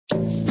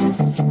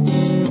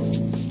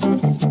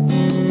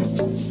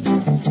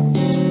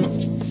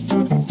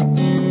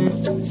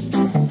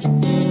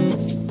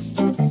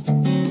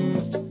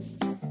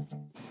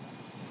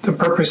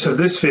purpose of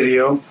this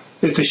video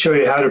is to show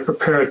you how to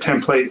prepare a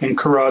template in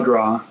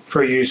CorelDRAW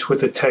for use with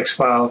the text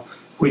file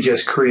we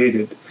just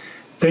created.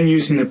 Then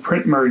using the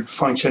print merge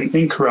function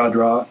in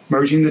CorelDRAW,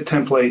 merging the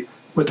template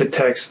with the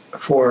text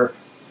for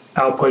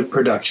output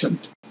production.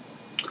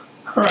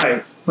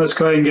 Alright, let's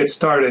go ahead and get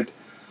started.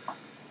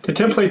 The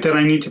template that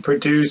I need to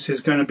produce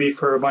is going to be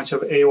for a bunch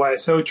of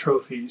AYSO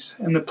trophies,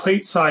 and the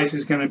plate size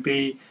is going to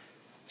be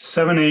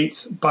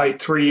 7/8 by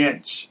 3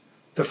 inch.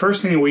 The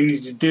first thing that we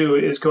need to do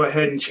is go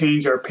ahead and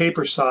change our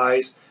paper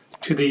size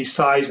to the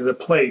size of the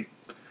plate.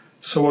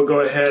 So we'll go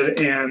ahead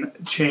and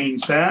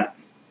change that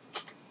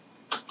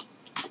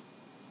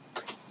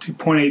to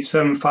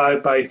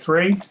 0.875 by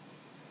 3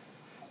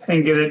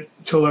 and get it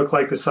to look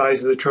like the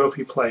size of the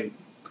trophy plate.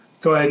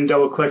 Go ahead and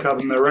double click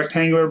on the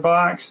rectangular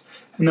box,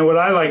 and then what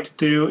I like to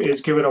do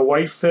is give it a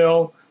white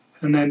fill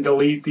and then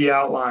delete the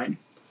outline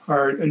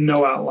or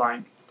no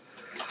outline.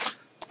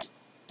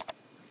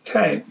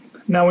 Okay,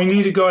 now we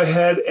need to go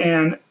ahead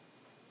and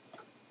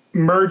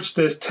merge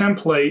this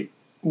template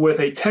with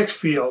a text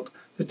field.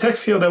 The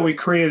text field that we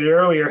created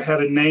earlier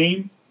had a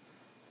name,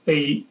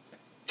 a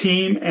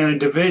team, and a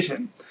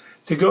division.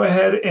 To go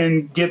ahead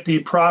and get the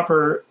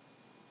proper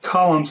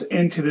columns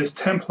into this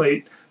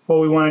template, what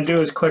we want to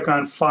do is click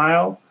on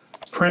File,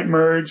 Print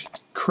Merge,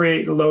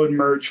 Create Load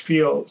Merge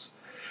Fields.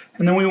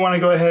 And then we want to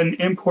go ahead and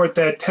import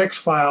that text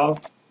file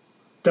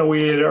that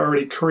we had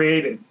already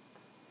created.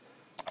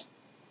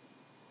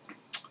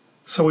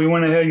 So we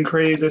went ahead and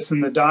created this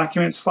in the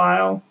Documents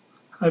file,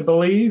 I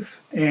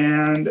believe,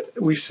 and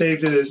we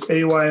saved it as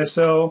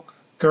AYSO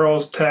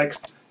Girls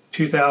Text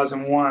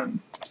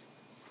 2001.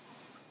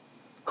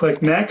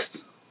 Click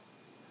Next,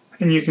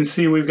 and you can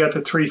see we've got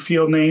the 3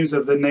 field names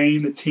of the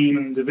name, the team,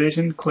 and the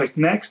division. Click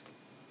Next,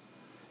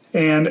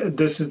 and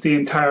this is the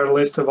entire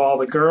list of all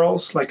the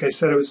girls. Like I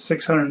said, it was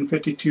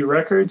 652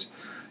 records.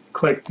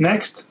 Click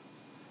Next,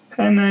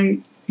 and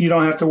then you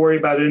don't have to worry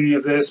about any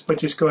of this, but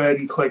just go ahead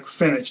and click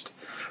Finished.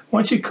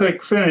 Once you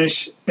click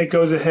Finish, it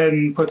goes ahead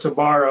and puts a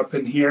bar up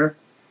in here.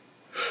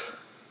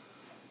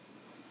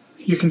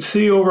 You can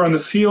see over on the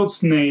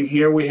field's name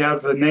here we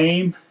have the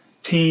name,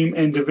 team,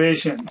 and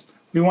division.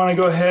 We want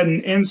to go ahead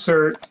and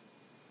insert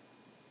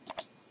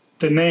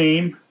the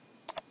name,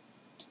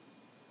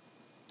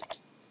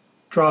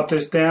 drop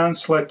this down,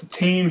 select the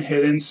team,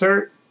 hit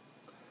Insert,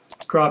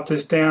 drop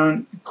this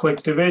down,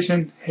 click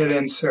Division, hit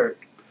Insert.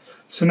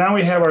 So now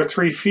we have our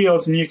 3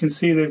 fields, and you can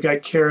see they've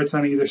got carets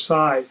on either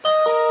side.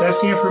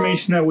 That's the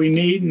information that we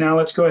need. Now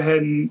let's go ahead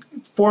and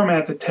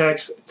format the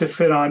text to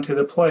fit onto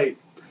the plate.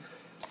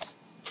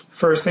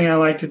 First thing I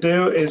like to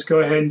do is go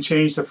ahead and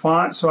change the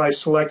font. So I've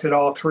selected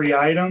all 3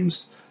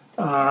 items.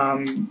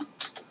 And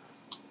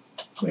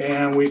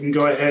we can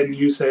go ahead and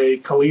use a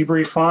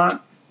Calibri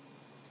font.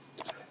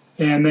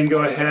 And then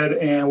go ahead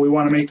and we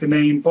want to make the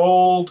name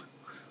bold.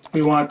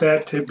 We want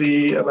that to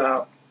be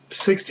about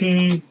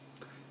 16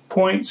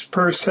 points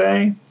per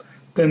se.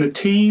 Then the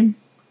team,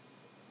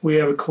 we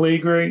have a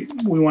Calibri.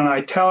 We want to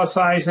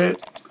italicize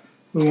it.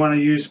 We want to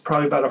use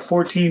probably about a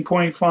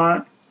 14-point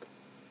font.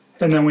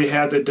 And then we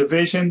have the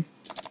division,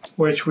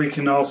 which we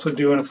can also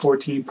do in a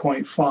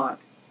 14-point font.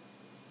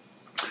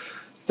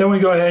 Then we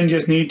go ahead and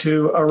just need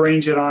to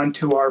arrange it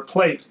onto our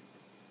plate.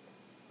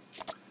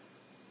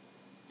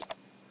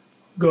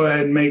 Go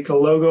ahead and make the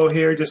logo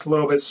here just a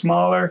little bit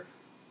smaller.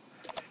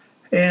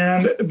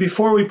 And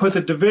before we put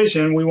the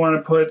division, we want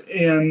to put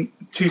in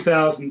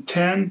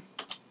 2010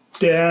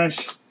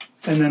 dash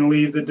and then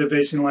leave the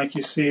division like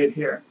you see it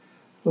here.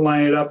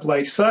 Line it up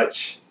like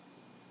such.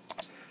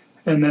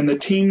 And then the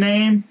team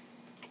name,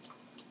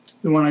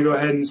 we want to go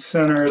ahead and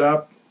center it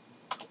up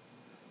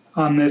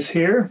on this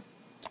here.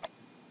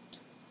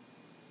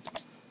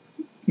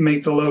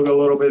 Make the logo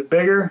a little bit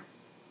bigger.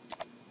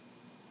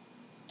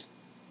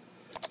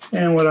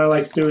 And what I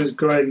like to do is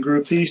go ahead and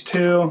group these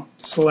 2,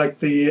 select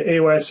the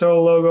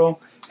AYSO logo,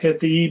 hit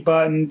the E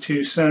button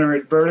to center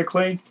it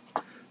vertically,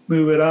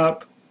 move it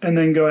up, and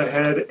then go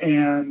ahead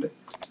and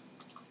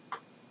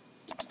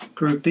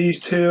group these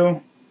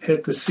 2,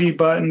 hit the C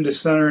button to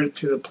center it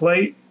to the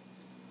plate,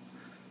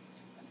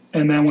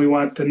 and then we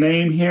want the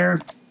name here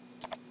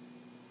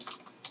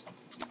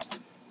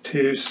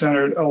to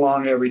center it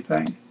along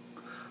everything.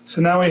 So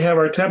now we have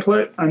our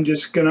template. I'm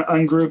just going to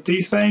ungroup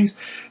these things.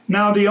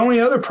 Now the only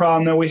other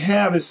problem that we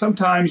have is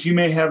sometimes you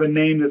may have a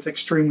name that's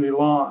extremely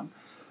long.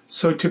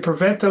 So to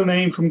prevent the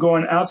name from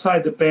going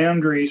outside the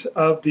boundaries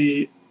of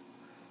the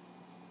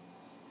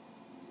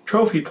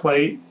trophy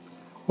plate,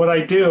 what I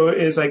do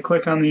is I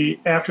click on the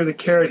after the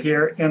caret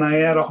here and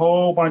I add a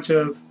whole bunch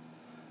of,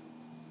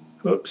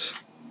 oops,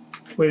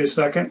 wait a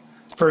second.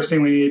 First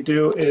thing we need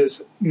to do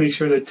is make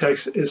sure the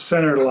text is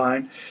center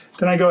aligned.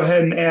 Then I go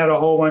ahead and add a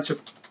whole bunch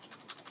of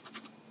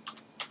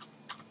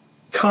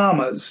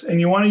commas, and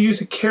you want to use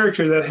a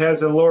character that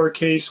has a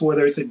lowercase,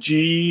 whether it's a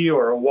G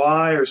or a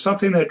Y or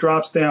something that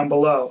drops down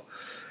below.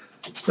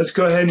 Let's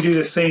go ahead and do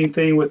the same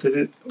thing with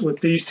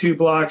these 2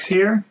 blocks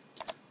here.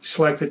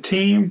 Select the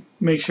team,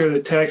 make sure the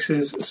text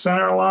is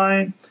center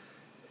aligned,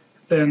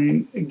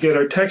 then get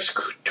our text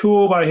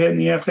tool by hitting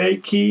the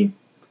F8 key,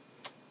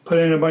 put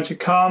in a bunch of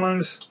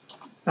columns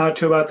out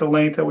to about the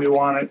length that we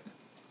want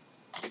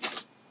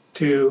it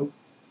to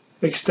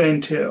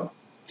extend to.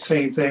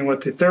 Same thing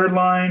with the third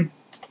line.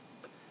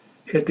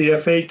 Hit the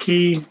F8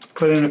 key,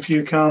 put in a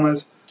few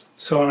commas,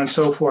 so on and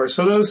so forth.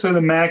 So those are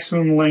the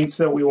maximum lengths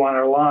that we want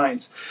our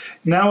lines.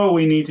 Now what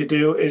we need to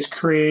do is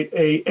create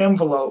an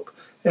envelope.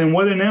 And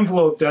what an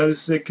envelope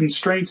does is it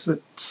constrains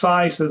the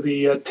size of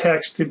the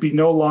text to be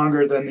no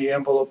longer than the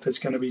envelope that's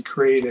going to be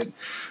created.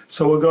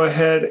 So we'll go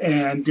ahead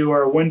and do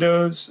our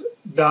Windows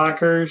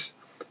Dockers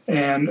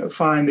and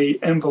find the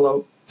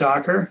envelope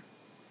Docker,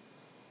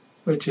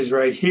 which is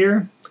right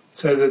here. It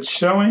says it's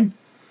showing.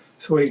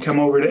 So we come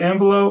over to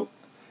envelope.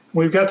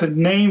 We've got the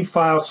name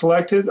file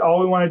selected. All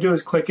we want to do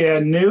is click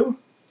Add New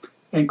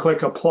and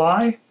click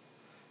Apply,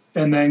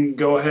 and then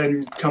go ahead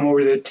and come over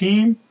to the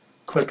team,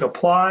 click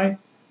Apply,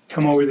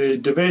 come over to the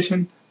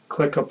division,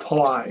 click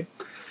Apply.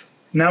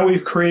 Now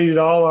we've created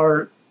all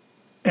our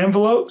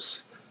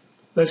envelopes.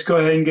 Let's go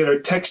ahead and get our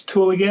text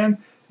tool again.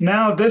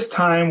 Now this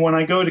time when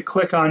I go to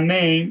click on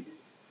name,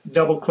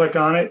 double click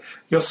on it,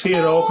 you'll see it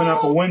open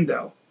up a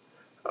window.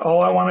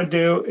 All I want to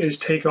do is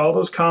take all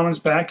those commas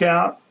back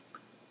out,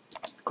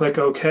 click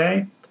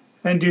OK,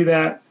 and do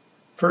that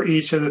for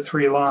each of the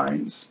 3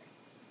 lines.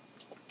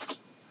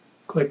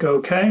 Click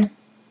OK,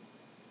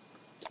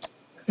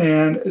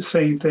 and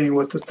same thing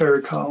with the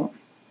third column.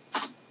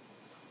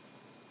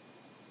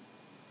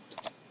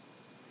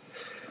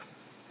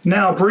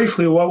 Now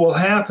briefly what will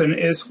happen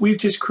is we've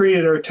just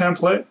created our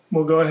template.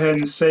 We'll go ahead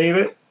and save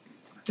it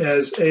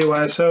as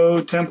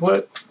AOSO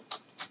template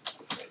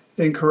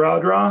in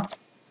CorelDRAW.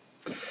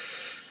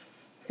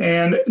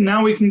 And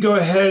now we can go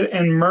ahead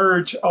and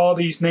merge all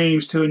these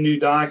names to a new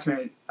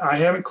document. I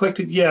haven't clicked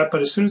it yet,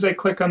 but as soon as I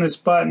click on this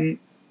button,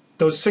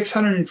 those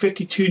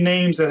 652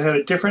 names that had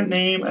a different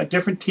name, a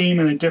different team,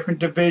 and a different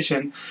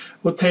division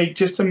will take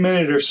just a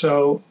minute or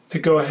so to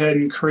go ahead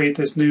and create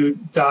this new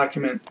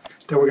document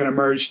that we're going to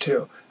merge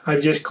to.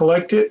 I've just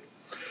collected,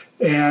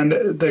 and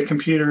the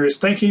computer is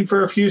thinking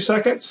for a few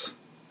seconds.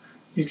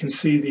 You can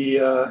see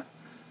the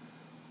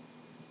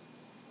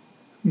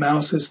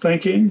mouse is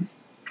thinking.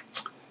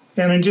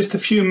 And in just a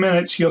few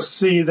minutes you'll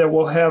see that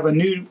we'll have a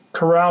new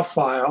Corel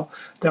file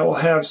that will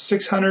have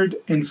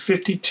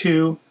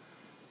 652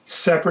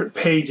 separate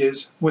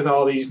pages with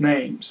all these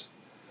names.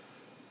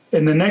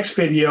 In the next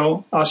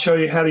video I'll show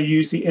you how to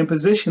use the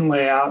imposition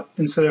layout.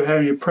 Instead of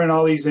having to print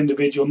all these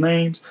individual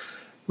names,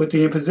 with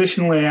the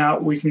imposition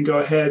layout we can go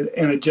ahead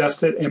and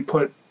adjust it and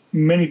put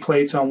many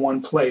plates on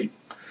one plate.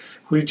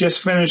 We've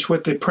just finished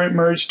with the print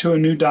merge to a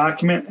new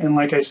document, and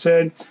like I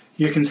said,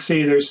 you can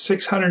see there's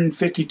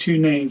 652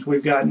 names.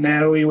 We've got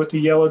Natalie with the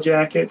yellow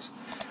jackets.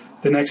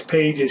 The next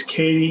page is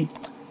Katie,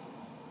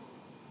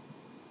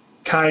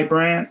 Kai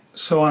Brandt,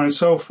 so on and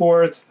so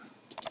forth.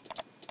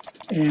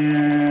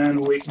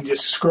 And we can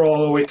just scroll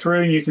all the way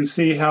through and you can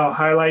see how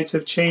highlights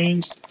have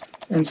changed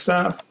and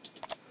stuff.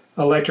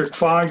 Electric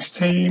Fog's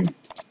team.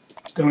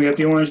 Then we got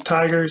the Orange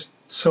Tigers,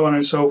 so on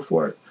and so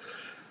forth.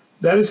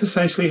 That is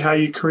essentially how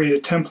you create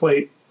a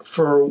template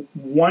for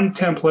one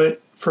template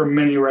for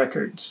many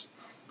records.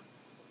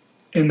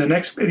 In the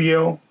next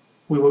video,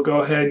 we will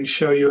go ahead and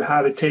show you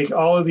how to take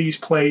all of these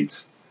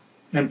plates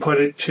and put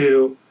it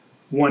to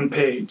one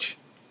page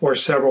or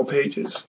several pages.